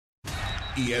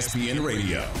ESPN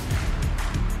Radio.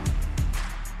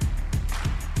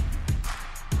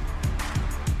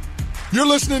 You're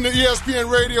listening to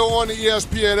ESPN Radio on the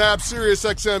ESPN app, Sirius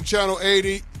XM Channel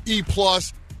 80, E+,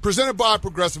 presented by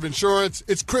Progressive Insurance.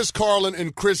 It's Chris Carlin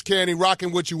and Chris Canty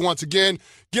rocking with you once again.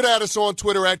 Get at us on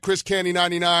Twitter at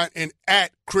ChrisCanty99 and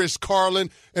at Chris Carlin.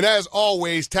 And as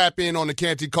always, tap in on the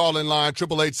Canty call-in line,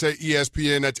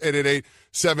 888-SAY-ESPN. That's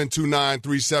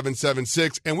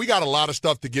 888-729-3776. And we got a lot of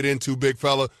stuff to get into, big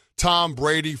fella. Tom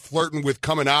Brady flirting with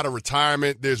coming out of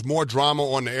retirement. There's more drama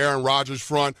on the Aaron Rodgers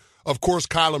front. Of course,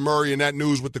 Kyler Murray and that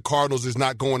news with the Cardinals is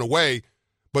not going away.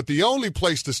 But the only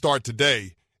place to start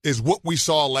today is what we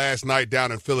saw last night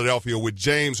down in Philadelphia with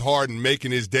James Harden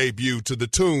making his debut to the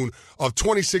tune of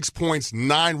 26 points,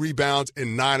 9 rebounds,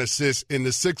 and 9 assists in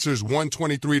the Sixers'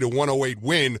 123-108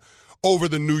 win over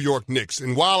the New York Knicks.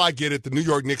 And while I get it, the New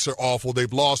York Knicks are awful.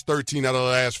 They've lost 13 out of the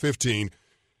last 15.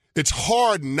 It's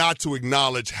hard not to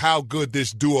acknowledge how good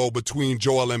this duo between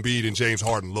Joel Embiid and James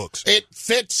Harden looks. It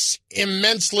fits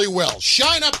immensely well.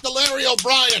 Shine up the Larry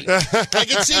O'Brien. I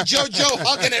can see JoJo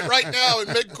hugging it right now in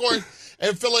midcourt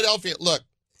in Philadelphia. Look,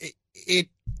 it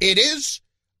is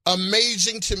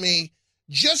amazing to me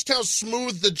just how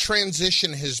smooth the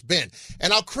transition has been.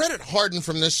 And I'll credit Harden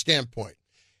from this standpoint.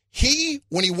 He,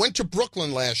 when he went to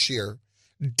Brooklyn last year,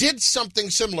 did something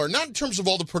similar, not in terms of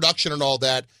all the production and all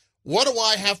that. What do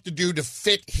I have to do to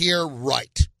fit here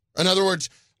right? In other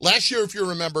words, last year, if you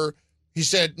remember, he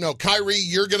said, no, Kyrie,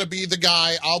 you're going to be the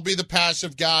guy. I'll be the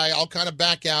passive guy. I'll kind of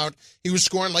back out. He was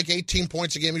scoring like 18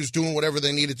 points a game. He was doing whatever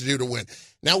they needed to do to win.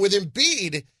 Now, with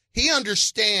Embiid, he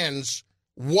understands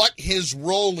what his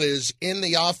role is in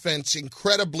the offense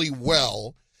incredibly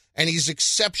well, and he's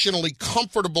exceptionally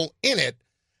comfortable in it,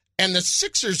 and the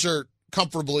Sixers are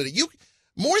comfortable in it.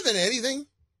 More than anything,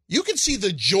 you can see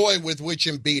the joy with which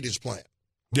Embiid is playing.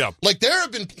 Yeah. Like, there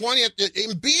have been plenty of...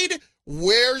 Embiid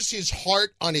wears his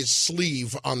heart on his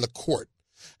sleeve on the court.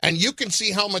 And you can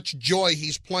see how much joy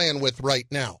he's playing with right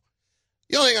now.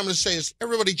 The only thing I'm going to say is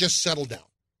everybody just settle down.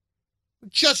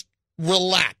 Just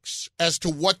relax as to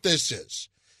what this is.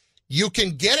 You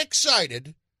can get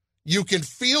excited. You can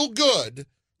feel good.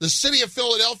 The city of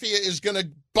Philadelphia is going to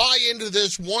buy into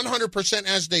this 100%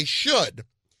 as they should.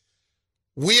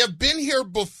 We have been here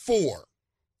before,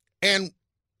 and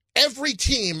every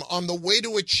team on the way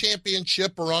to a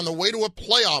championship or on the way to a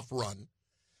playoff run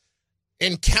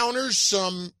encounters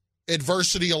some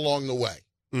adversity along the way.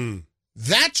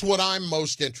 That's what I'm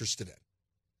most interested in.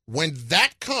 When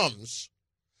that comes,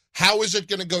 how is it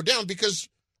going to go down? Because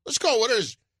let's call it what it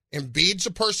is. Embiid's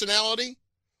a personality.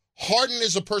 Harden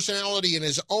is a personality in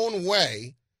his own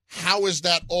way. How is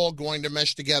that all going to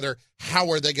mesh together? How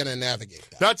are they going to navigate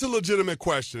that? That's a legitimate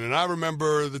question. And I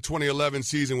remember the 2011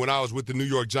 season when I was with the New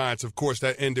York Giants. Of course,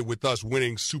 that ended with us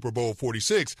winning Super Bowl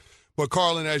 46. But,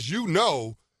 Carlin, as you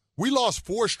know, we lost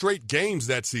 4 straight games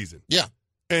that season. Yeah.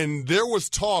 And there was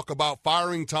talk about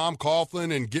firing Tom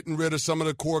Coughlin and getting rid of some of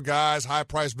the core guys,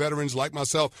 high-priced veterans like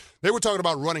myself. They were talking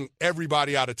about running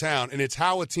everybody out of town. And it's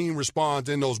how a team responds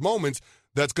in those moments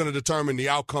that's going to determine the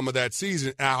outcome of that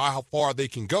season and how far they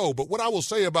can go. But what I will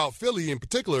say about Philly in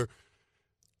particular,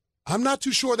 I'm not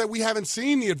too sure that we haven't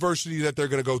seen the adversity that they're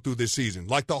going to go through this season.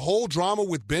 Like the whole drama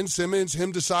with Ben Simmons,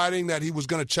 him deciding that he was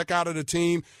going to check out of the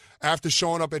team after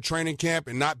showing up at training camp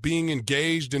and not being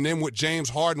engaged, and then what James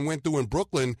Harden went through in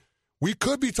Brooklyn, we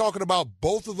could be talking about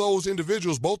both of those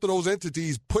individuals, both of those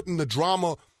entities putting the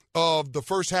drama of the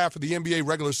first half of the NBA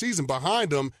regular season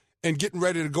behind them and getting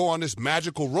ready to go on this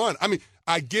magical run. I mean,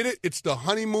 I get it. It's the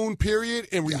honeymoon period,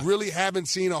 and we really haven't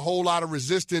seen a whole lot of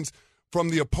resistance from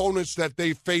the opponents that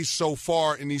they've faced so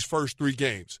far in these first 3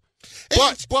 games.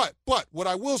 But what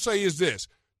I will say is this,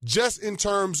 just in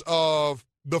terms of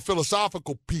the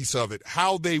philosophical piece of it,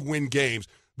 how they win games,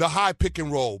 the high pick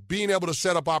and roll, being able to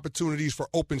set up opportunities for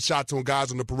open shots on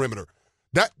guys on the perimeter,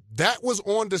 that was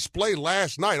on display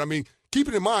last night. I mean,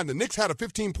 keeping in mind, the Knicks had a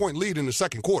 15-point lead in the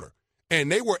second quarter, and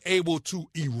they were able to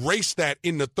erase that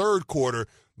in the third quarter.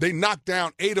 They knocked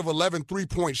down 8 of 11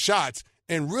 3-point shots,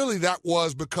 and really that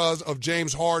was because of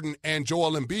James Harden and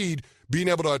Joel Embiid being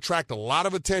able to attract a lot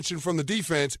of attention from the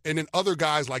defense, and then other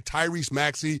guys like Tyrese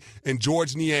Maxey and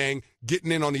George Niang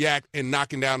getting in on the act and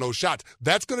knocking down those shots.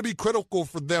 That's going to be critical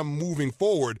for them moving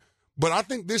forward, but I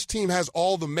think this team has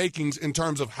all the makings in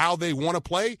terms of how they want to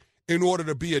play in order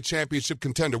to be a championship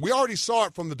contender. We already saw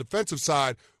it from the defensive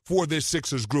side for this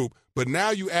Sixers group, but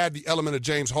now you add the element of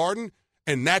James Harden,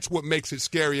 and that's what makes it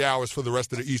scary hours for the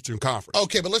rest of the Eastern Conference.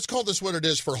 Okay, but let's call this what it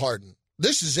is for Harden.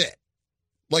 This is it.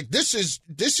 Like, this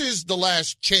is the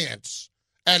last chance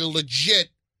at a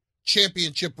legit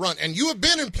championship run. And you have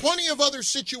been in plenty of other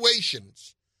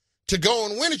situations to go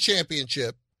and win a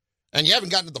championship, and you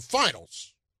haven't gotten to the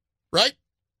finals, right?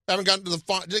 Haven't gotten to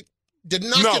the did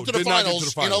not get to the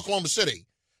finals in Oklahoma City.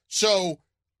 So,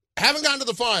 haven't gotten to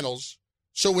the finals.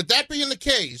 So, with that being the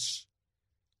case,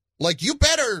 like, you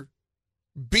better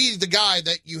be the guy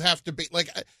that you have to be. Like,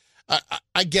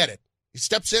 I get it. He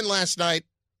steps in last night,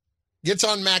 gets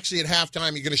on Maxey at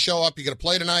halftime. You're going to show up. You're going to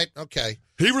play tonight? Okay.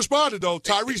 He responded, though.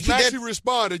 Tyrese Maxey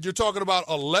responded. You're talking about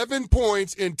 11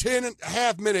 points in 10 and a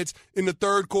half minutes in the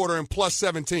third quarter and plus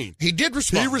 17. He did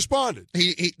respond. He responded.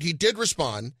 He did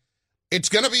respond. It's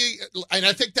going to be, and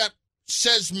I think that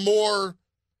says more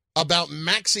about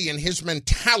Maxey and his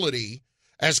mentality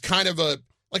as kind of a,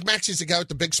 like, Maxey's the guy with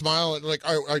the big smile, and like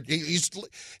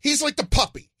he's like the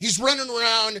puppy. He's running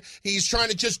around. He's trying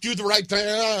to just do the right thing,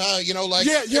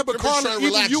 but Carmen,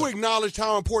 even you acknowledged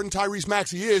how important Tyrese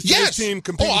Maxey is to this team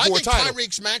competing for a title. I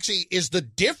think Tyrese Maxey is the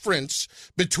difference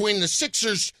between the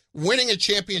Sixers winning a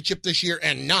championship this year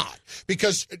and not,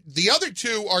 because the other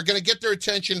two are going to get their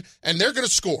attention and they're going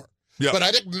to score. Yep. But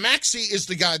I think Maxey is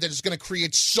the guy that is going to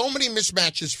create so many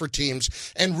mismatches for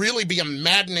teams and really be a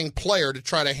maddening player to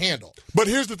try to handle. But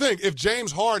here's the thing. If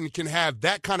James Harden can have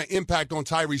that kind of impact on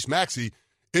Tyrese Maxey,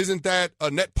 isn't that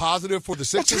a net positive for the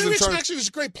Sixers? Well, Tyrese Maxey was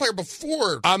a great player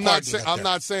before. I'm not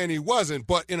saying he wasn't,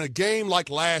 but in a game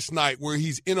like last night where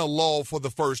he's in a lull for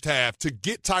the first half, to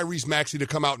get Tyrese Maxey to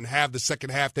come out and have the second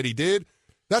half that he did,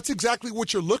 that's exactly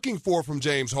what you're looking for from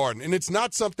James Harden. And it's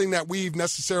not something that we've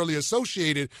necessarily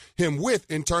associated him with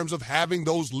in terms of having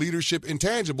those leadership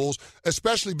intangibles,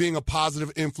 especially being a positive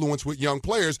influence with young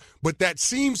players. But that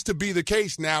seems to be the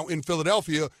case now in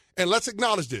Philadelphia. And let's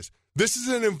acknowledge this. This is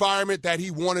an environment that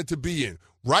he wanted to be in.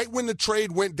 Right when the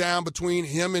trade went down between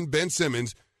him and Ben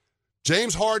Simmons,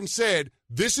 James Harden said,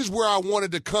 this is where I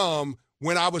wanted to come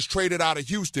when I was traded out of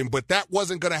Houston, but that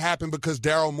wasn't going to happen because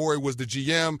Daryl Morey was the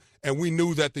GM, and we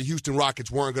knew that the Houston Rockets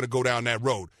weren't going to go down that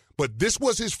road. But this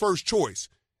was his first choice.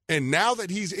 And now that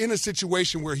he's in a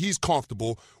situation where he's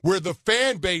comfortable, where the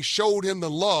fan base showed him the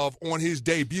love on his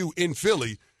debut in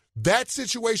Philly, that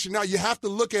situation, now you have to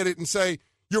look at it and say,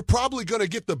 you're probably going to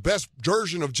get the best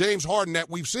version of James Harden that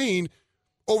we've seen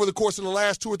over the course of the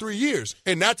last 2 or 3 years.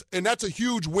 And that's a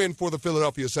huge win for the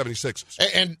Philadelphia 76ers.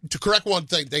 And to correct one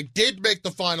thing, they did make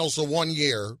the finals the 1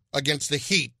 year against the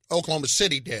Heat. Oklahoma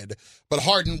City did, but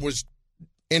Harden was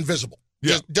invisible.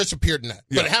 Just disappeared in that.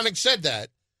 Yeah. But having said that,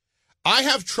 I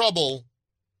have trouble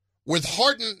with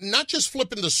Harden not just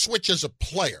flipping the switch as a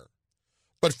player,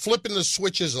 but flipping the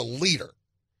switch as a leader.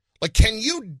 Like, can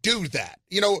you do that?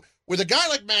 You know, with a guy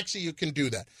like Maxey, you can do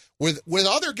that. With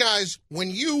other guys,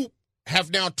 when you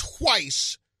have now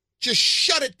twice just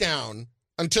shut it down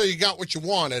until you got what you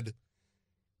wanted,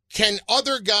 can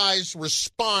other guys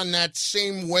respond that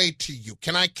same way to you?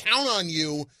 Can I count on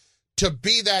you to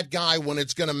be that guy when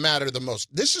it's going to matter the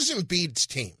most? This is Embiid's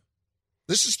team.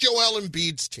 This is Joel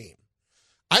Embiid's team.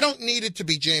 I don't need it to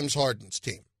be James Harden's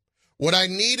team. What I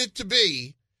need it to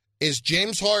be is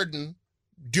James Harden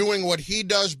doing what he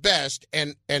does best,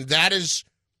 and that is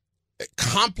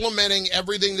complementing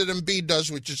everything that Embiid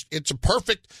does, which is, it's a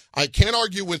perfect, I can't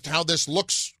argue with how this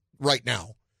looks right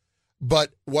now.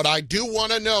 But what I do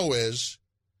want to know is,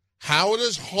 how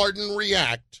does Harden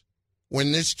react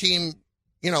when this team,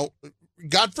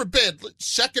 God forbid,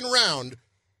 second round,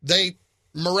 they're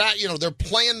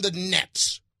playing the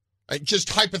Nets. Just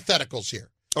hypotheticals here.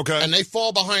 Okay. And they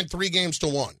fall behind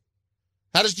 3-1.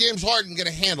 How does James Harden going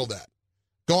to handle that?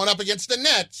 Going up against the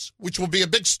Nets, which will be a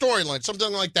big storyline,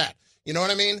 something like that. You know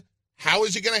what I mean? How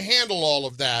is he going to handle all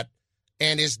of that?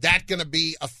 And is that going to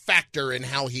be a factor in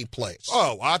how he plays?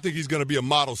 Oh, I think he's going to be a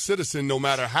model citizen no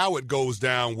matter how it goes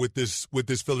down with this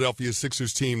Philadelphia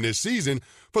Sixers team this season,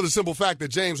 for the simple fact that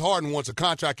James Harden wants a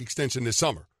contract extension this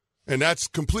summer. And that's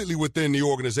completely within the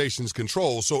organization's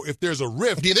control. So if there's a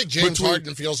rift... Do you think James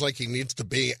Harden feels like he needs to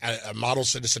be a model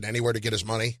citizen anywhere to get his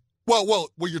money? Well,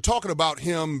 you're talking about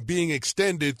him being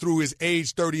extended through his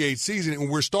age 38 season, and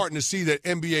we're starting to see that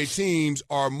NBA teams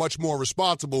are much more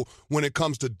responsible when it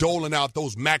comes to doling out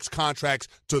those max contracts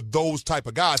to those type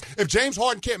of guys. If James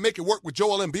Harden can't make it work with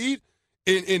Joel Embiid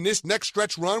in this next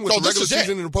stretch run with the regular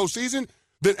season and the postseason,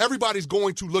 then everybody's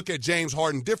going to look at James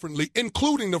Harden differently,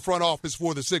 including the front office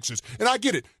for the Sixers. And I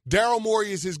get it. Daryl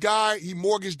Morey is his guy. He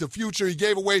mortgaged the future. He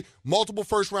gave away multiple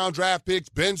first-round draft picks,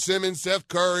 Ben Simmons, Seth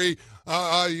Curry,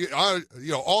 all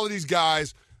of these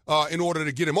guys in order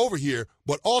to get him over here.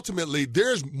 But ultimately,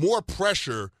 there's more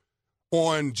pressure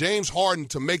on James Harden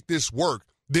to make this work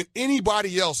than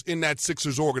anybody else in that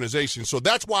Sixers organization. So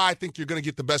that's why I think you're going to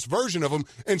get the best version of him.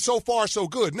 And so far, so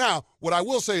good. Now, what I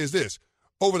will say is this.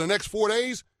 Over the next 4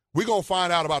 days, we're going to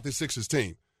find out about this Sixers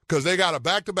team. because they got a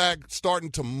back-to-back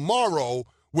starting tomorrow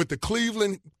with the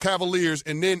Cleveland Cavaliers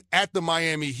and then at the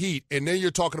Miami Heat, and then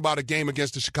you're talking about a game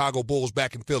against the Chicago Bulls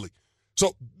back in Philly.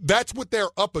 So that's what they're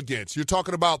up against. You're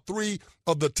talking about 3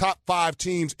 of the top 5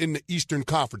 teams in the Eastern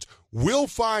Conference. We'll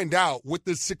find out what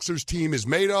the Sixers team is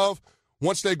made of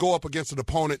once they go up against an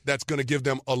opponent that's going to give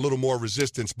them a little more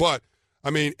resistance. But,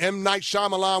 I mean, M. Night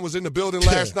Shyamalan was in the building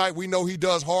last night. We know he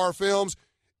does horror films.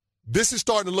 This is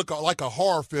starting to look like a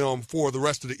horror film for the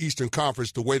rest of the Eastern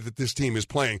Conference, the way that this team is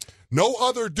playing. No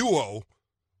other duo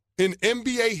in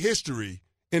NBA history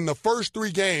in the first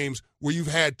 3 games where you've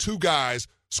had 2 guys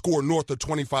score north of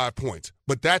 25 points.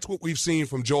 But that's what we've seen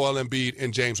from Joel Embiid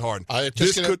and James Harden.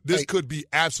 This could be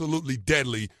absolutely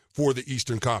deadly for the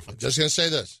Eastern Conference. I'm just going to say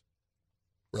this.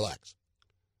 Relax.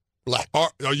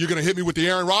 Are you going to hit me with the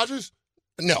Aaron Rodgers?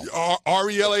 No.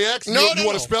 R-E-L-A-X? No, You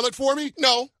want to spell it for me?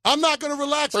 No. I'm not going to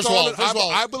relax, First Carlin. of all,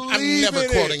 I believe I'm never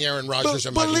in quoting it. Aaron Rodgers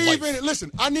in my life. Believe in it.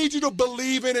 Listen, I need you to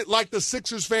believe in it like the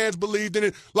Sixers fans believed in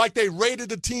it, like they raided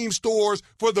the team stores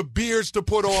for the beards to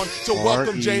put on to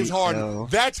welcome James Harden.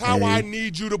 That's how I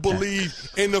need you to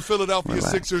believe in the Philadelphia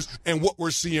Sixers and what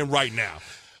we're seeing right now.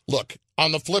 Look,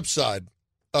 on the flip side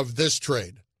of this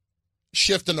trade,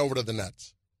 shifting over to the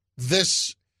Nets,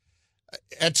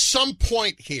 at some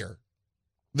point here,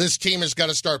 this team has got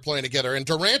to start playing together. And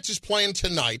Durant is playing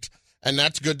tonight, and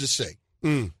that's good to see.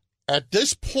 At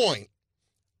this point,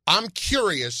 I'm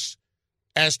curious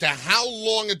as to how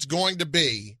long it's going to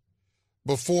be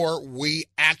before we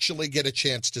actually get a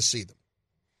chance to see them.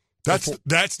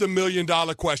 That's the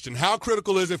million-dollar question. How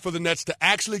critical is it for the Nets to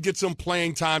actually get some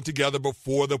playing time together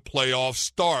before the playoffs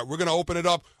start? We're going to open it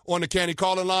up on the Candy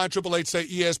Calling line,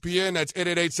 888-SAY-ESPN. That's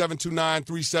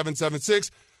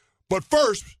 888-729-3776. But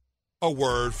first, a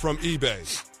word from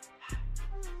eBay.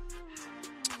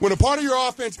 When a part of your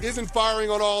offense isn't firing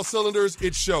on all cylinders,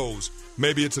 it shows.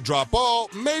 Maybe it's a drop ball.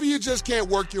 Maybe you just can't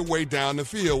work your way down the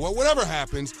field. Well, whatever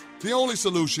happens, the only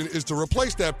solution is to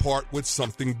replace that part with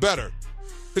something better.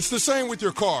 It's the same with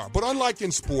your car, but unlike in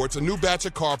sports, a new batch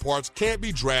of car parts can't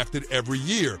be drafted every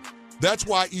year. That's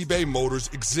why eBay Motors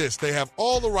exists. They have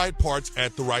all the right parts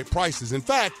at the right prices. In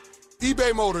fact,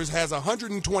 eBay Motors has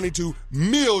 122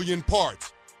 million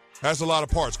parts. That's a lot of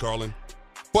parts, Carlin.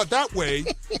 But that way,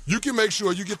 you can make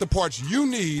sure you get the parts you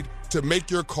need to make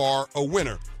your car a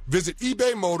winner. Visit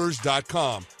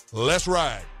ebaymotors.com. Let's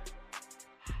ride.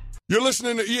 You're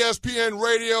listening to ESPN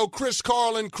Radio. Chris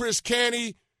Carlin, Chris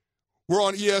Canny. We're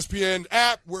on ESPN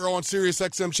app. We're on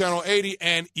SiriusXM Channel 80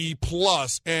 and E+.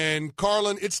 And,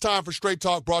 Carlin, it's time for Straight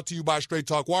Talk, brought to you by Straight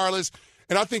Talk Wireless.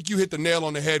 And I think you hit the nail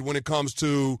on the head when it comes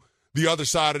to the other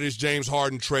side of this James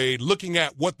Harden trade, looking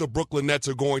at what the Brooklyn Nets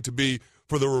are going to be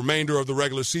for the remainder of the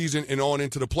regular season and on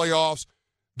into the playoffs.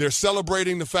 They're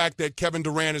celebrating the fact that Kevin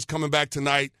Durant is coming back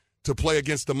tonight to play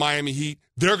against the Miami Heat.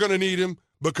 They're going to need him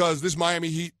because this Miami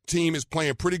Heat team is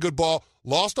playing pretty good ball.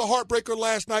 Lost a heartbreaker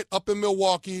last night up in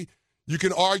Milwaukee. You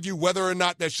can argue whether or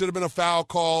not that should have been a foul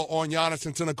call on Giannis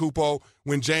Antetokounmpo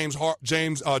when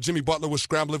Jimmy Butler was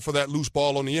scrambling for that loose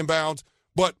ball on the inbounds.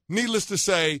 But needless to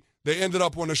say, they ended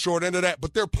up on the short end of that,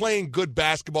 but they're playing good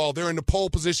basketball. They're in the pole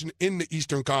position in the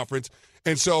Eastern Conference.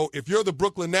 And so if you're the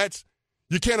Brooklyn Nets,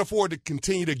 you can't afford to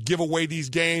continue to give away these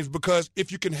games because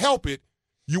if you can help it,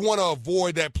 you want to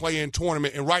avoid that play-in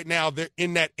tournament. And right now they're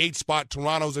in that 8th spot.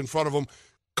 Toronto's in front of them,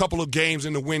 couple of games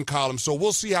in the win column. So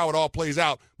we'll see how it all plays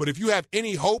out. But if you have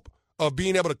any hope of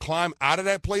being able to climb out of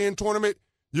that play-in tournament,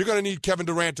 you're going to need Kevin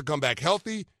Durant to come back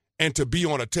healthy and to be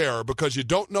on a tear because you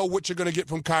don't know what you're going to get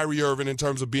from Kyrie Irving in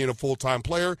terms of being a full-time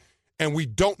player, and we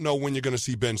don't know when you're going to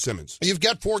see Ben Simmons. You've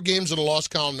got 4 games in the loss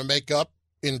column to make up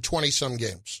in 20-some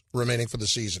games remaining for the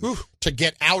season to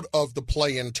get out of the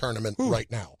play-in tournament right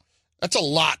now. That's a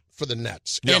lot for the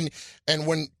Nets. Yep. And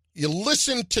when you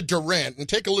listen to Durant, and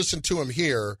take a listen to him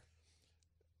here,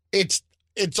 it's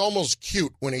almost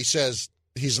cute when he says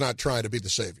he's not trying to be the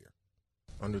savior.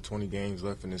 Under 20 games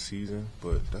left in the season,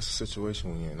 but that's the situation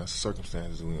we're in. That's the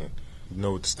circumstances we're in. You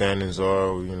know what the standings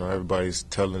are. You know, everybody's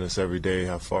telling us every day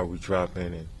how far we're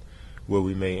dropping and where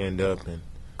we may end up and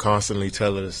constantly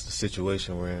telling us the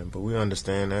situation we're in. But we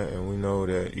understand that, and we know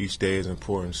that each day is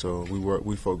important. So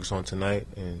we focus on tonight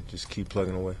and just keep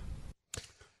plugging away.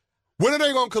 When are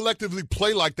they going to collectively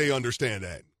play like they understand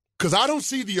that? Because I don't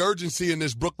see the urgency in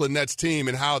this Brooklyn Nets team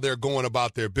and how they're going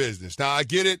about their business. Now, I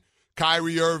get it.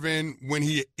 Kyrie Irving, when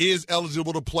he is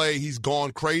eligible to play, he's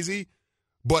gone crazy.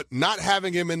 But not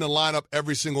having him in the lineup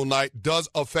every single night does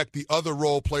affect the other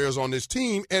role players on this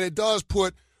team, and it does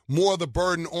put more of the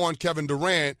burden on Kevin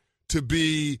Durant to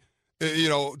be,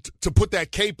 to put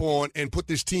that cape on and put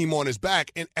this team on his back.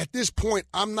 And at this point,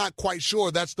 I'm not quite sure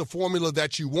that's the formula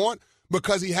that you want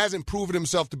because he hasn't proven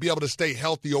himself to be able to stay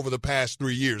healthy over the past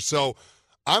 3 years. So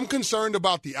I'm concerned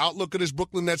about the outlook of this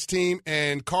Brooklyn Nets team.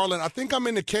 And, Carlin, I think I'm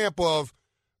in the camp of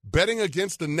betting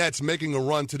against the Nets making a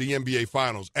run to the NBA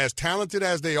Finals. As talented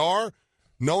as they are,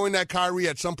 knowing that Kyrie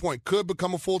at some point could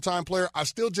become a full-time player, I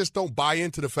still just don't buy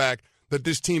into the fact that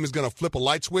this team is going to flip a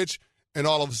light switch and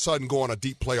all of a sudden go on a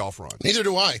deep playoff run. Neither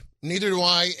do I.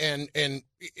 And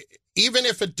even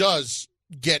if it does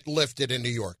get lifted in New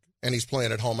York and he's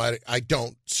playing at home, I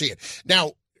don't see it.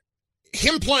 Now,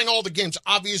 him playing all the games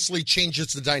obviously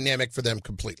changes the dynamic for them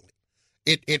completely.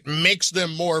 It makes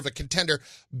them more of a contender.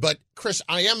 But, Chris,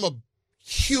 I am a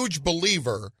huge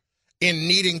believer in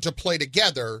needing to play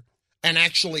together and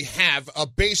actually have a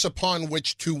base upon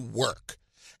which to work.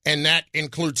 And that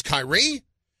includes Kyrie,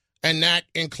 and that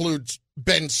includes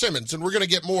Ben Simmons. And we're going to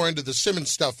get more into the Simmons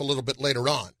stuff a little bit later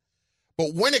on.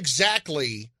 But when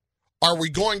exactly are we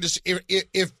going to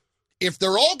 – if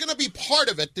they're all going to be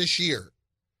part of it this year,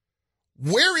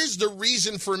 where is the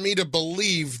reason for me to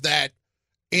believe that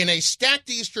in a stacked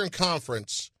Eastern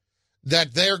Conference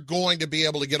that they're going to be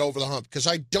able to get over the hump? Because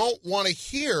I don't want to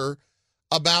hear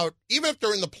about, even if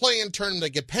they're in the play-in tournament, they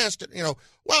get past it,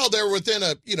 well, they're within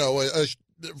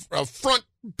a front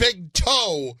big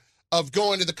toe of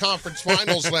going to the conference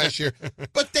finals last year.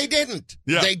 But they didn't.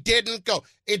 Yeah. They didn't go.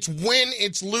 It's win,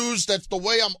 it's lose. That's the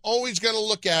way I'm always going to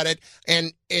look at it.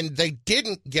 And they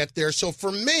didn't get there. So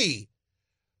for me,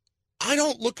 I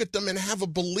don't look at them and have a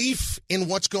belief in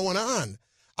what's going on.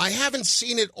 I haven't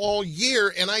seen it all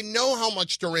year, and I know how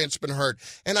much Durant's been hurt,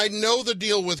 and I know the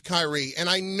deal with Kyrie, and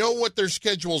I know what their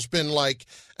schedule's been like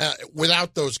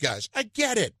without those guys. I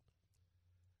get it.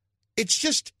 It's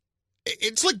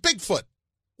like Bigfoot.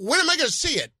 When am I going to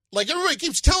see it? Like, everybody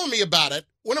keeps telling me about it.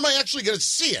 When am I actually going to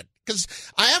see it? Because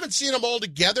I haven't seen them all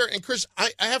together. And, Chris,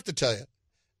 I have to tell you,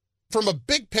 from a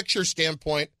big picture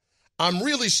standpoint, I'm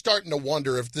really starting to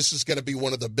wonder if this is going to be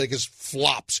one of the biggest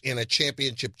flops in a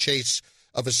championship chase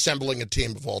of assembling a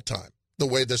team of all time, the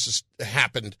way this has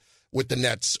happened with the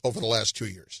Nets over the last 2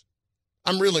 years.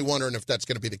 I'm really wondering if that's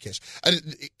going to be the case.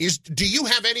 Do you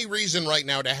have any reason right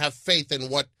now to have faith in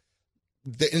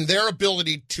in their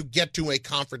ability to get to a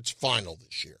conference final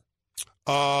this year?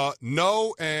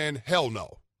 No and hell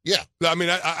no. Yeah. I mean,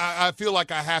 I feel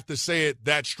like I have to say it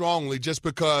that strongly just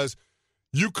because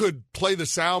you could play the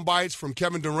sound bites from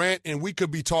Kevin Durant and we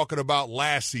could be talking about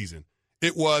last season.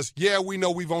 It was, we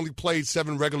know we've only played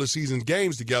 7 regular season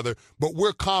games together, but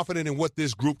we're confident in what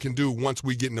this group can do once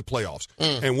we get in the playoffs.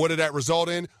 And what did that result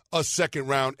in? A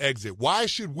second-round exit. Why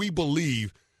should we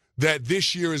believe that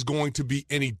this year is going to be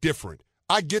any different?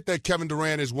 I get that Kevin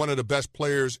Durant is one of the best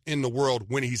players in the world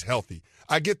when he's healthy.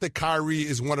 I get that Kyrie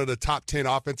is one of the top 10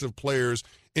 offensive players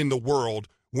in the world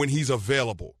when he's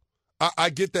available. I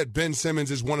get that Ben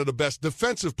Simmons is one of the best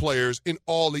defensive players in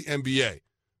all the NBA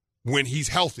when he's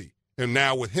healthy. And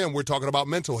now with him, we're talking about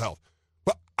mental health.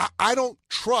 But I don't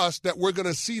trust that we're going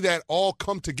to see that all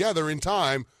come together in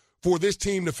time for this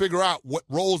team to figure out what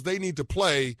roles they need to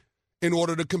play in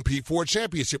order to compete for a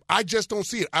championship. I just don't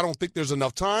see it. I don't think there's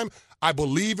enough time. I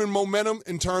believe in momentum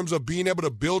in terms of being able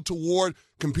to build toward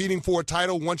competing for a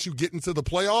title once you get into the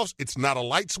playoffs. It's not a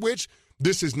light switch.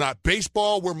 This is not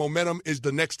baseball where momentum is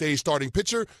the next day's starting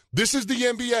pitcher. This is the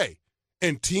NBA.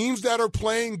 And teams that are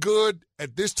playing good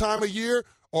at this time of year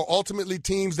are ultimately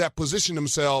teams that position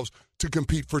themselves to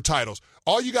compete for titles.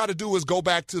 All you got to do is go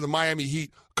back to the Miami Heat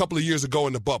a couple of years ago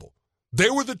in the bubble. They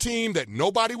were the team that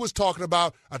nobody was talking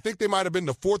about. I think they might have been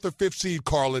the 4th or 5th seed,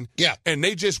 Carlin. Yeah. And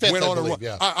they just went on a run.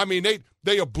 Yeah. I mean,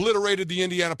 they obliterated the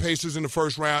Indiana Pacers in the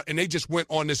first round, and they just went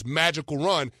on this magical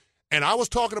run. And I was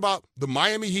talking about the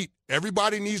Miami Heat.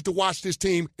 Everybody needs to watch this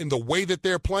team in the way that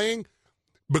they're playing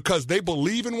because they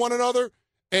believe in one another,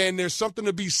 and there's something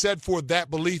to be said for that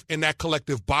belief and that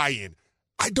collective buy-in.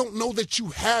 I don't know that you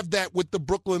have that with the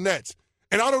Brooklyn Nets.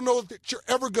 And I don't know that you're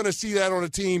ever going to see that on a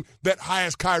team that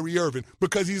hires Kyrie Irving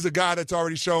because he's a guy that's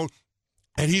already shown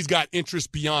and he's got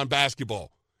interest beyond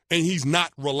basketball. And he's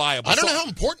not reliable. I don't know how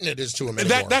important it is to him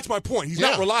anymore. That's my point. He's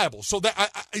not reliable. So that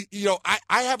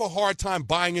I have a hard time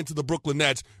buying into the Brooklyn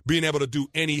Nets being able to do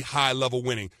any high-level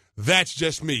winning. That's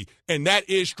just me. And that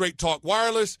is Straight Talk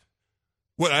Wireless.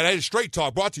 Well, that is Straight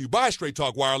Talk, brought to you by Straight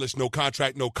Talk Wireless. No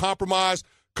contract, no compromise.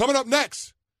 Coming up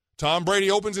next, Tom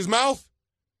Brady opens his mouth,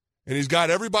 and he's got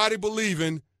everybody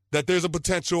believing that there's a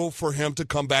potential for him to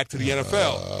come back to the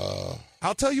NFL.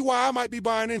 I'll tell you why I might be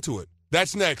buying into it.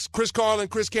 That's next. Chris Carlin,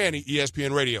 Chris Canty,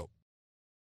 ESPN Radio.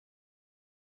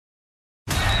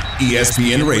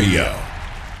 ESPN Radio.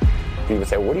 People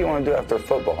say, what do you want to do after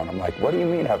football? And I'm like, what do you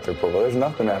mean after football? There's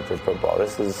nothing after football.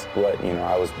 This is what,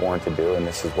 I was born to do, and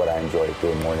this is what I enjoy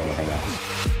doing more than anything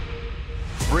else.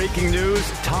 breaking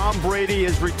news, Tom Brady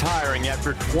is retiring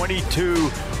after 22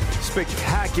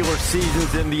 spectacular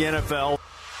seasons in the NFL.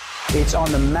 It's on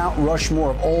the Mount Rushmore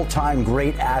of all-time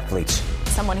great athletes.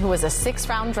 Someone who was a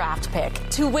 6th-round draft pick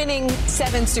to winning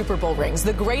 7 Super Bowl rings,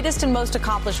 the greatest and most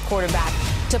accomplished quarterback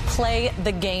to play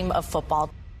the game of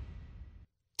football.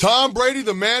 Tom Brady,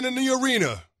 the man in the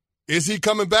arena. Is he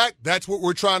coming back? That's what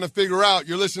we're trying to figure out.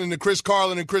 You're listening to Chris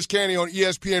Carlin and Chris Canty on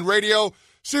ESPN Radio,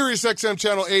 Sirius XM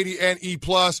Channel 80 and E+.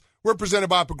 We're presented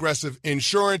by Progressive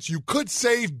Insurance. You could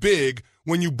save big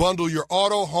when you bundle your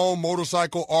auto, home,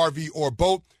 motorcycle, RV, or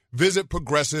boat. Visit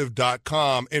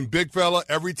Progressive.com. And big fella,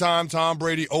 every time Tom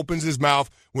Brady opens his mouth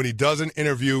when he does an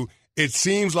interview, it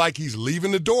seems like he's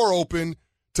leaving the door open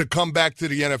to come back to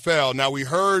the NFL. Now, we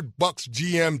heard Bucs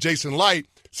GM Jason Light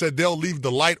said they'll leave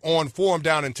the light on for him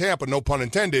down in Tampa, no pun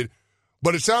intended.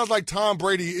 But it sounds like Tom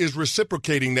Brady is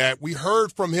reciprocating that. We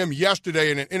heard from him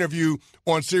yesterday in an interview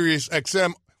on Sirius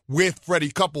XM with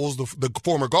Freddie Couples, the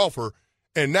former golfer.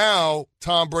 And now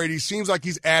Tom Brady seems like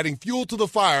he's adding fuel to the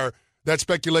fire, that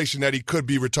speculation that he could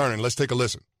be returning. Let's take a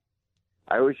listen.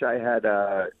 I wish I had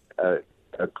a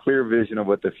clear vision of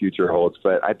what the future holds.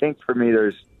 But I think for me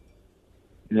there's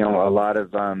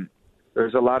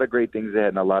a lot of great things ahead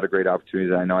and a lot of great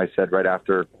opportunities. I know I said right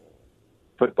after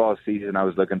football season I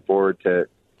was looking forward to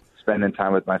spending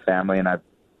time with my family, and I've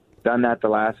done that the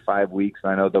last 5 weeks,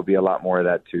 and I know there'll be a lot more of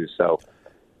that too. So,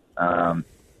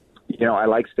 I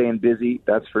like staying busy,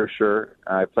 that's for sure.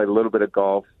 I played a little bit of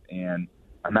golf, and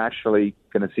I'm actually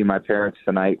going to see my parents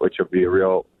tonight, which will be a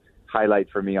real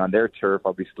highlight for me on their turf.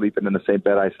 I'll be sleeping in the same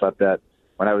bed I slept at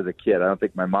when I was a kid. I don't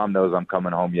think my mom knows I'm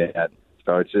coming home yet.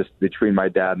 So it's just between my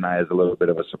dad and I is a little bit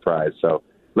of a surprise. So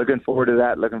looking forward to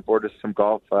that. Looking forward to some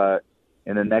golf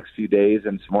in the next few days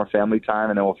and some more family time,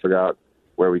 and then we'll figure out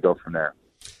where we go from there.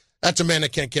 That's a man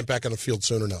that can't get back on the field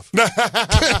soon enough.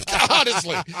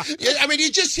 Honestly. I mean,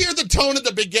 you just hear the tone at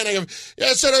the beginning of,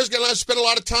 I said I was going to spend a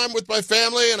lot of time with my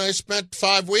family, and I spent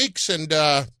 5 weeks, and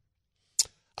I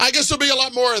guess there'll be a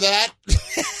lot more of that.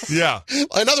 Yeah.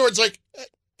 In other words,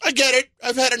 I get it.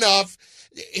 I've had enough.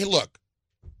 Hey, look,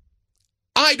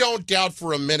 I don't doubt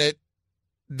for a minute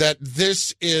that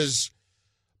this is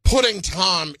putting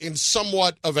Tom in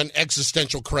somewhat of an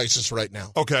existential crisis right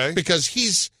now. Okay. Because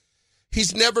he's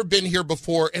never been here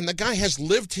before, and the guy has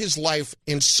lived his life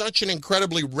in such an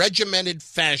incredibly regimented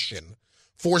fashion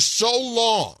for so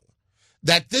long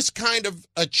that this kind of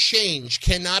a change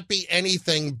cannot be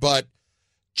anything but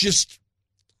just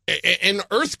an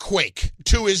earthquake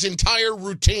to his entire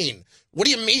routine. What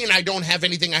do you mean I don't have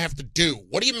anything I have to do?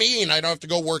 What do you mean I don't have to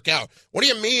go work out? What do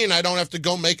you mean I don't have to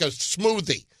go make a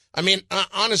smoothie? I mean,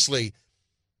 honestly,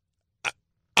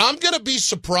 I'm going to be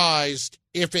surprised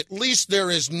if at least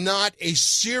there is not a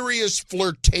serious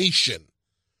flirtation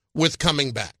with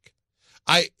coming back.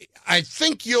 I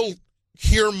think you'll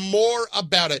hear more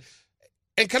about it.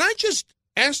 And can I just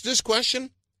ask this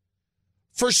question?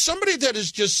 For somebody that is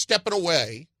just stepping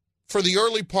away for the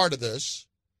early part of this,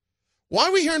 why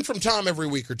are we hearing from Tom every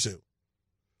week or two?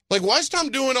 Why is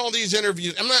Tom doing all these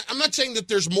interviews? I'm not saying that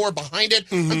there's more behind it.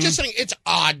 Mm-hmm. I'm just saying it's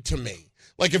odd to me.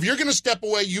 If you're going to step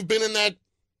away, you've been in that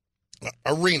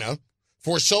arena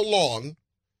for so long,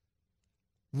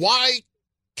 why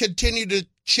continue to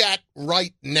chat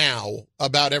right now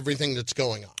about everything that's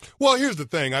going on? Well, here's the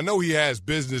thing. I know he has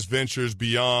business ventures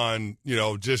beyond,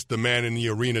 just the Man in the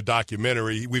Arena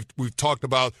documentary. We've talked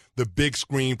about the big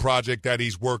screen project that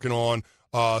he's working on,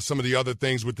 some of the other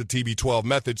things with the TB12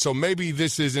 method. So maybe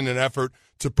this isn't an effort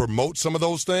to promote some of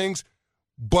those things.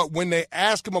 But when they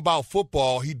ask him about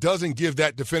football, he doesn't give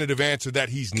that definitive answer that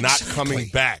he's not coming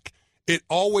back. It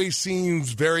always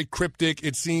seems very cryptic.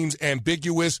 It seems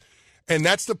ambiguous. And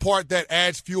that's the part that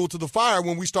adds fuel to the fire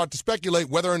when we start to speculate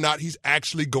whether or not he's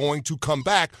actually going to come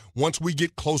back once we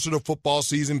get closer to football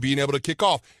season being able to kick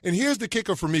off. And here's the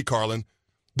kicker for me, Carlin.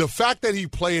 The fact that he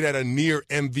played at a near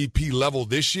MVP level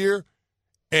this year,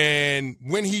 and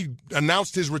when he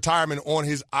announced his retirement on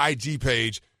his IG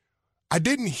page, I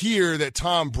didn't hear that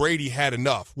Tom Brady had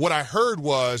enough. What I heard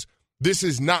was, this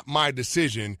is not my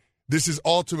decision. This is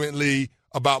ultimately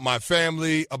about my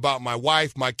family, about my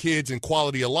wife, my kids, and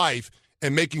quality of life,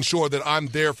 and making sure that I'm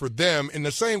there for them in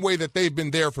the same way that they've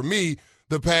been there for me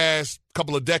the past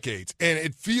couple of decades. And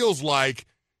it feels like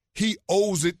he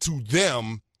owes it to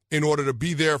them in order to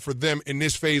be there for them in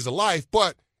this phase of life.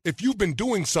 But if you've been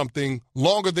doing something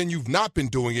longer than you've not been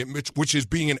doing it, which is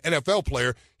being an NFL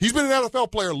player, he's been an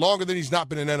NFL player longer than he's not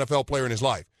been an NFL player in his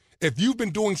life. If you've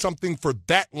been doing something for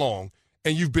that long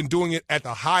and you've been doing it at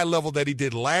the high level that he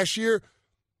did last year,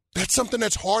 that's something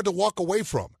that's hard to walk away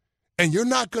from. And you're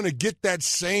not going to get that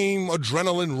same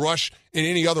adrenaline rush in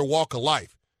any other walk of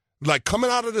life. Like coming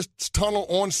out of this tunnel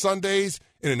on Sundays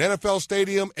in an NFL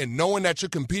stadium and knowing that you're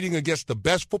competing against the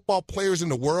best football players in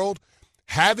the world,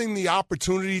 having the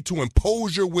opportunity to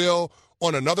impose your will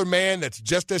on another man that's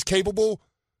just as capable,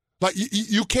 like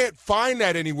you can't find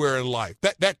that anywhere in life.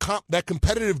 That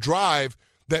competitive drive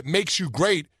that makes you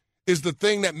great is the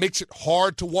thing that makes it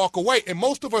hard to walk away. And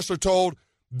most of us are told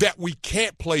that we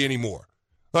can't play anymore.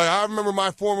 Like I remember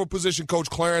my former position coach,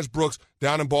 Clarence Brooks,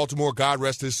 down in Baltimore, God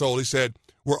rest his soul, he said,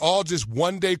 we're all just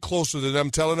one day closer to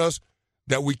them telling us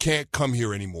that we can't come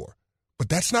here anymore. But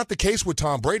that's not the case with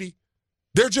Tom Brady.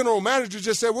 Their general manager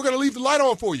just said, we're going to leave the light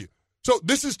on for you. So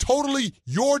this is totally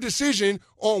your decision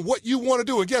on what you want to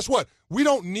do. And guess what? We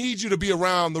don't need you to be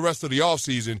around the rest of the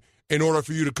offseason in order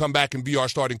for you to come back and be our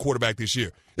starting quarterback this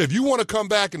year. If you want to come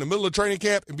back in the middle of training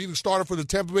camp and be the starter for the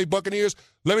Tampa Bay Buccaneers,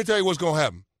 let me tell you what's going to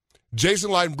happen.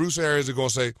 Jason Light and Bruce Arians are going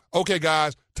to say, okay,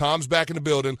 guys, Tom's back in the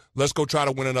building. Let's go try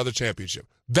to win another championship.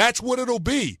 That's what it'll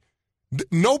be.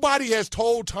 Nobody has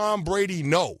told Tom Brady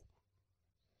no.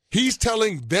 He's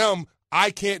telling them,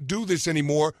 I can't do this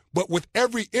anymore. But with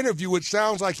every interview, it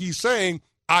sounds like he's saying,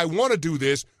 I want to do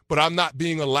this, but I'm not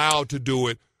being allowed to do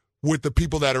it with the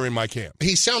people that are in my camp.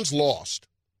 He sounds lost.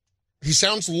 He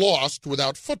sounds lost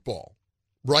without football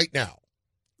right now.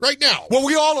 Right now. Well,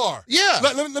 we all are. Yeah.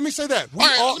 Let me say that. All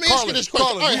right, let me ask you this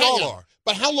question. Carlin, we all are.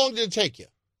 But how long did it take you?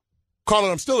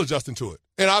 Carlin, I'm still adjusting to it.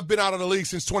 And I've been out of the league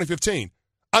since 2015.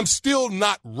 I'm still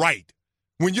not right.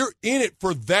 When you're in it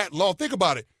for that long, think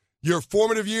about it. Your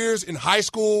formative years in high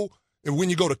school, and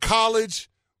when you go to college,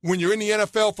 when you're in the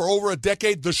NFL for over a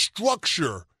decade, the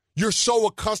structure, you're so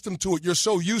accustomed to it, you're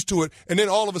so used to it, and then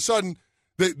all of a sudden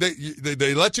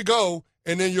they let you go,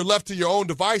 and then you're left to your own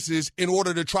devices in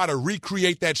order to try to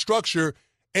recreate that structure,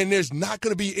 and there's not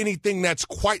going to be anything that's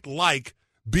quite like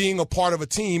being a part of a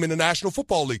team in the National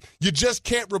Football League. You just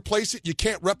can't replace it. You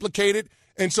can't replicate it,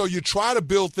 and so you try to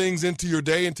build things into your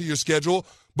day, into your schedule,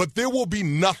 but there will be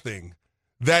nothing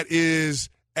that is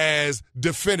as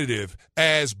definitive,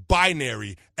 as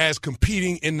binary, as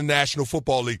competing in the National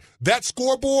Football League. That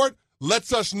scoreboard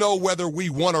lets us know whether we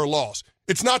won or lost.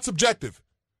 It's not subjective.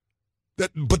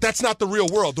 But that's not the real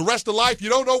world. The rest of life, you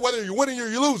don't know whether you're winning or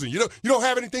you're losing. You don't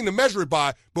have anything to measure it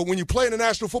by. But when you play in the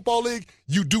National Football League,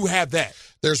 you do have that.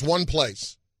 There's one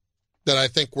place that I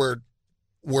think we're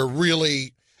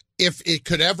really, if it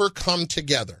could ever come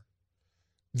together,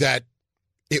 that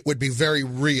it would be very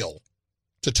real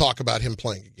to talk about him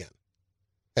playing again,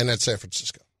 and that's San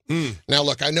Francisco. Now,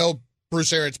 look, I know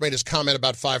Bruce Arians made his comment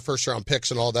about 5 first-round picks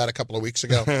and all that a couple of weeks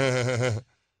ago.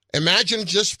 Imagine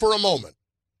just for a moment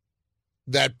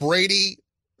that Brady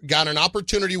got an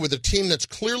opportunity with a team that's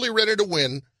clearly ready to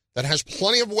win, that has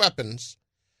plenty of weapons,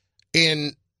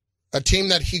 in a team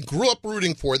that he grew up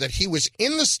rooting for, that he was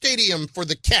in the stadium for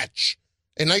the catch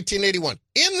in 1981.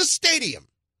 In the stadium.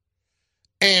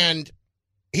 And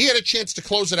he had a chance to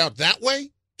close it out that way,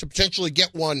 to potentially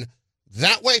get one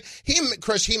that way.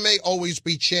 Chris, he may always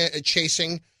be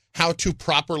chasing how to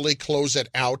properly close it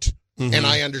out, and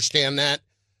I understand that.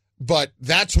 But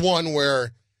that's one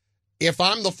where if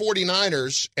I'm the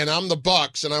 49ers and I'm the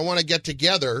Bucs and I want to get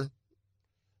together,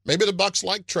 maybe the Bucs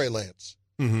like Trey Lance.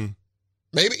 Maybe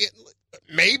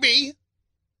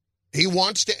he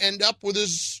wants to end up with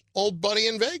his old buddy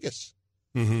in Vegas.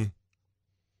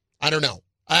 I don't know.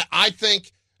 I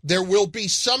think there will be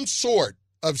some sort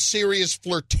of serious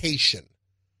flirtation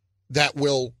that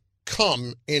will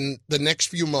come in the next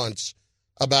few months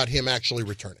about him actually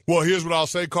returning. Well, here's what I'll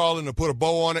say, Carlin, to put a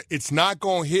bow on it. It's not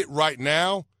going to hit right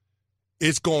now.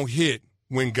 It's going to hit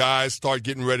when guys start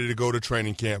getting ready to go to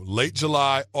training camp. Late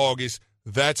July, August,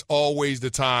 that's always the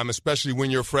time, especially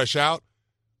when you're fresh out,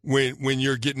 when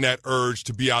you're getting that urge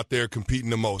to be out there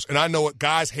competing the most. And I know it,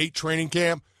 guys hate training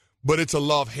camp, but it's a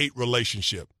love-hate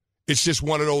relationship. It's just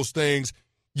one of those things.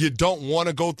 You don't want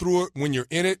to go through it when you're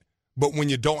in it, but when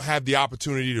you don't have the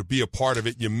opportunity to be a part of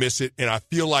it, you miss it. And I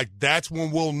feel like that's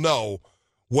when we'll know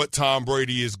what Tom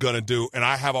Brady is going to do. And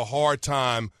I have a hard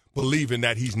time believing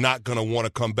that he's not going to want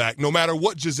to come back. No matter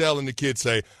what Giselle and the kids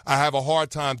say, I have a hard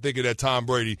time thinking that Tom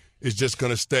Brady is just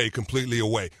going to stay completely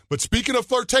away. But speaking of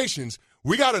flirtations,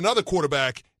 we got another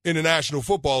quarterback in the National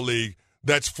Football League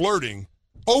that's flirting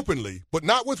openly, but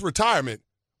not with retirement,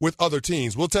 with other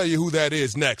teams. We'll tell you who that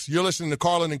is next. You're listening to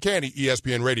Carlin and Candy,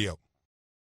 ESPN Radio.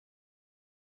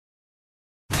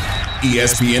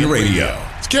 ESPN Radio.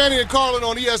 It's Candy and Carlin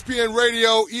on ESPN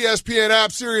Radio, ESPN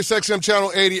app, Sirius XM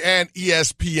Channel 80, and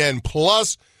ESPN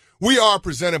Plus. We are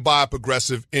presented by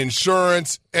Progressive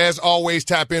Insurance. As always,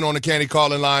 tap in on the Candy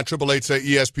Carlin line,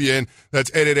 888-SAY-ESPN. That's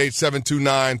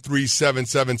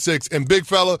 888-729-3776. And big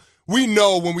fella, we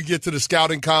know when we get to the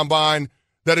scouting combine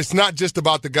that it's not just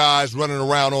about the guys running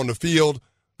around on the field.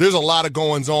 There's a lot of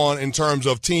goings on in terms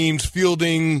of teams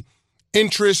fielding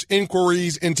interest,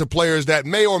 inquiries into players that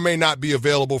may or may not be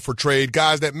available for trade,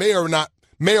 guys that may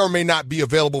or may not be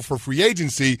available for free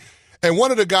agency. And one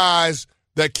of the guys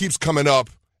that keeps coming up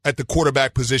at the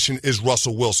quarterback position is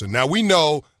Russell Wilson. Now, we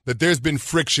know that there's been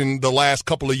friction the last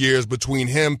couple of years between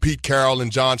him, Pete Carroll,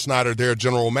 and John Schneider, their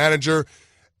general manager.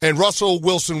 And Russell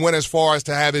Wilson went as far as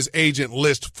to have his agent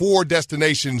list 4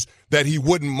 destinations that he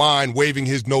wouldn't mind waiving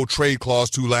his no-trade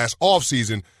clause to last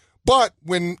offseason. But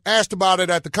when asked about it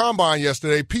at the Combine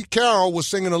yesterday, Pete Carroll was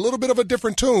singing a little bit of a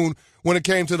different tune when it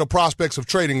came to the prospects of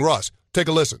trading Russ. Take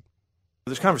a listen.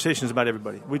 There's conversations about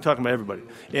everybody. We're talking about everybody.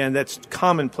 And that's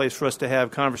commonplace for us to have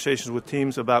conversations with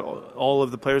teams about all of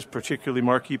the players, particularly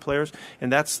marquee players.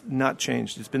 And that's not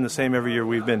changed. It's been the same every year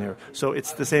we've been here. So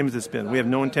it's the same as it's been. We have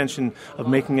no intention of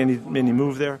making any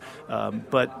move there.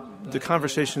 But the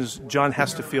conversations, John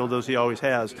has to field those he always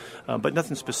has, but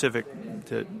nothing specific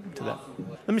to that.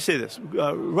 Let me say this.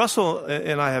 Russell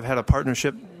and I have had a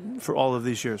partnership for all of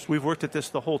these years. We've worked at this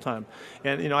the whole time.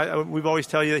 And, we've always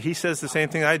tell you that he says the same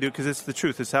thing I do because it's the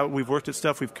truth. It's how we've worked at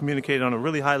stuff. We've communicated on a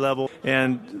really high level.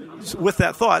 And with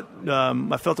that thought,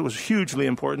 I felt it was hugely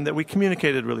important that we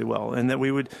communicated really well and that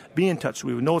we would be in touch.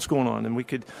 We would know what's going on and we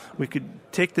could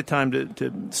take the time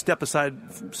to step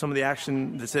aside some of the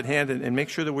action that's at hand and make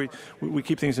sure that we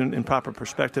keep things in proper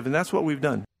perspective. And that's what we've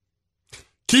done.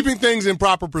 Keeping things in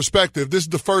proper perspective, this is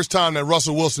the first time that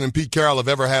Russell Wilson and Pete Carroll have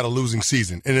ever had a losing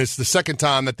season, and it's the second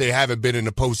time that they haven't been in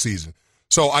the postseason.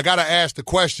 So I got to ask the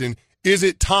question, is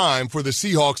it time for the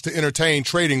Seahawks to entertain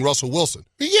trading Russell Wilson?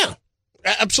 Yeah,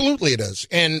 absolutely it is.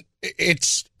 And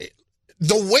it's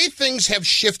the way things have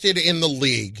shifted in the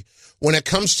league when it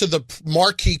comes to the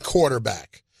marquee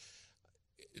quarterback.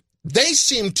 They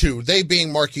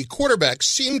being marquee quarterbacks,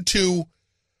 seem to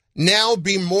now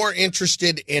be more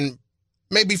interested in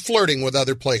maybe flirting with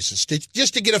other places,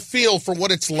 just to get a feel for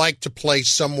what it's like to play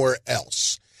somewhere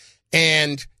else.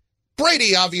 And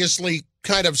Brady obviously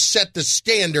kind of set the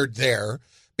standard there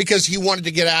because he wanted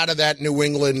to get out of that New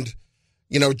England,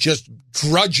 just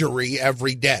drudgery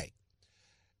every day.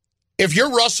 If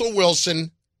you're Russell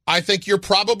Wilson, I think you're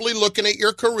probably looking at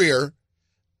your career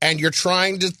and you're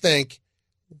trying to think,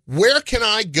 where can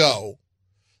I go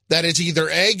that is either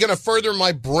A, going to further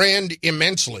my brand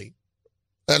immensely,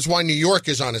 that's why New York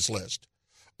is on his list,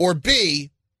 or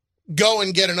B, go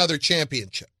and get another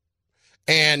championship.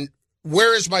 And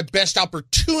where is my best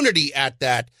opportunity at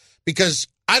that? Because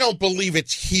I don't believe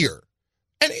it's here.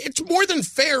 And it's more than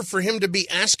fair for him to be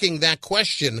asking that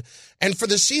question. And for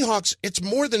the Seahawks, it's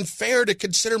more than fair to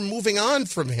consider moving on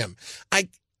from him.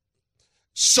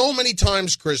 So many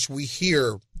times, Chris, we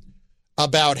hear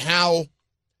about how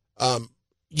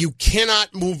you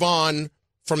cannot move on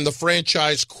from the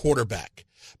franchise quarterback.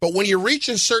 But when you reach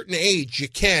a certain age, you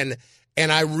can.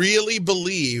 And I really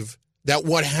believe that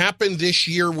what happened this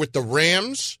year with the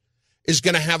Rams is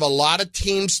going to have a lot of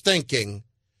teams thinking,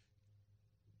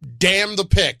 damn the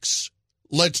picks,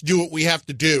 let's do what we have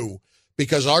to do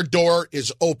because our door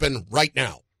is open right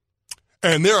now.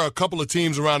 And there are a couple of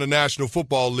teams around the National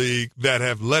Football League that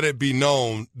have let it be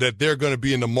known that they're going to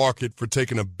be in the market for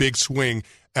taking a big swing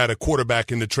at a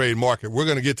quarterback in the trade market. We're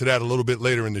going to get to that a little bit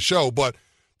later in the show, but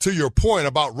to your point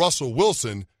about Russell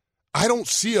Wilson, I don't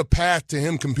see a path to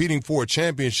him competing for a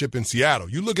championship in Seattle.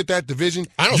 You look at that division,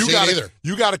 I don't see it either.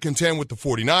 You got to contend with the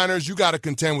 49ers, you got to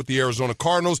contend with the Arizona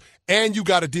Cardinals, and you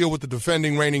got to deal with the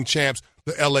defending reigning champs,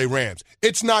 the LA Rams.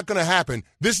 It's not going to happen.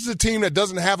 This is a team that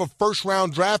doesn't have a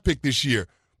first-round draft pick this year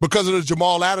because of the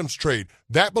Jamal Adams trade.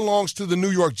 That belongs to the New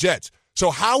York Jets.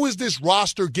 So how is this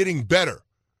roster getting better?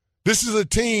 This is a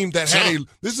team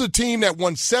that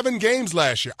won 7 games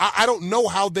last year. I don't know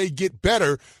how they get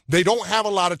better. They don't have a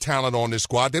lot of talent on this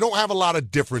squad. They don't have a lot of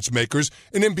difference makers.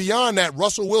 And then beyond that,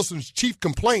 Russell Wilson's chief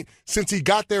complaint since he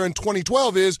got there in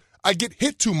 2012 is, I get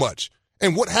hit too much.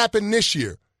 And what happened this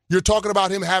year? You're talking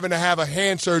about him having to have a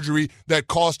hand surgery that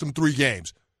cost him 3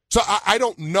 games. So I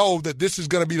don't know that this is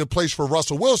going to be the place for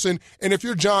Russell Wilson. And if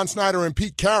you're John Schneider and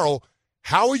Pete Carroll,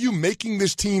 how are you making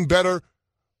this team better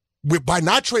by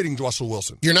not trading Russell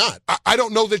Wilson? You're not. I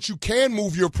don't know that you can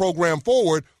move your program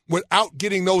forward without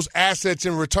getting those assets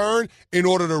in return in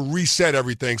order to reset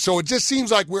everything. So it just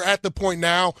seems like we're at the point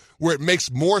now where it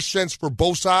makes more sense for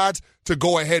both sides to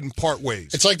go ahead and part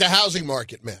ways. It's like the housing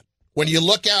market, man. When you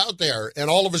look out there and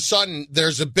all of a sudden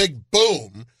there's a big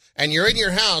boom and you're in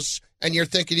your house and you're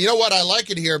thinking, you know what, I like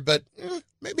it here, but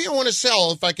maybe I want to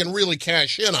sell if I can really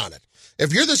cash in on it.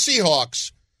 If you're the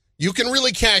Seahawks, you can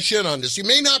really cash in on this. You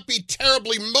may not be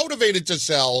terribly motivated to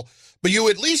sell, But you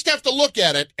at least have to look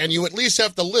at it, and you at least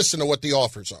have to listen to what the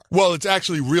offers are. Well, it's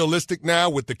actually realistic now.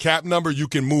 With the cap number, you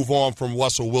can move on from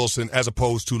Russell Wilson as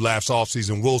opposed to last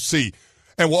offseason. We'll see.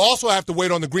 And we'll also have to wait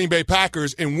on the Green Bay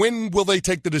Packers, and when will they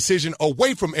take the decision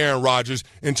away from Aaron Rodgers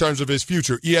in terms of his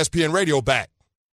future? ESPN Radio back.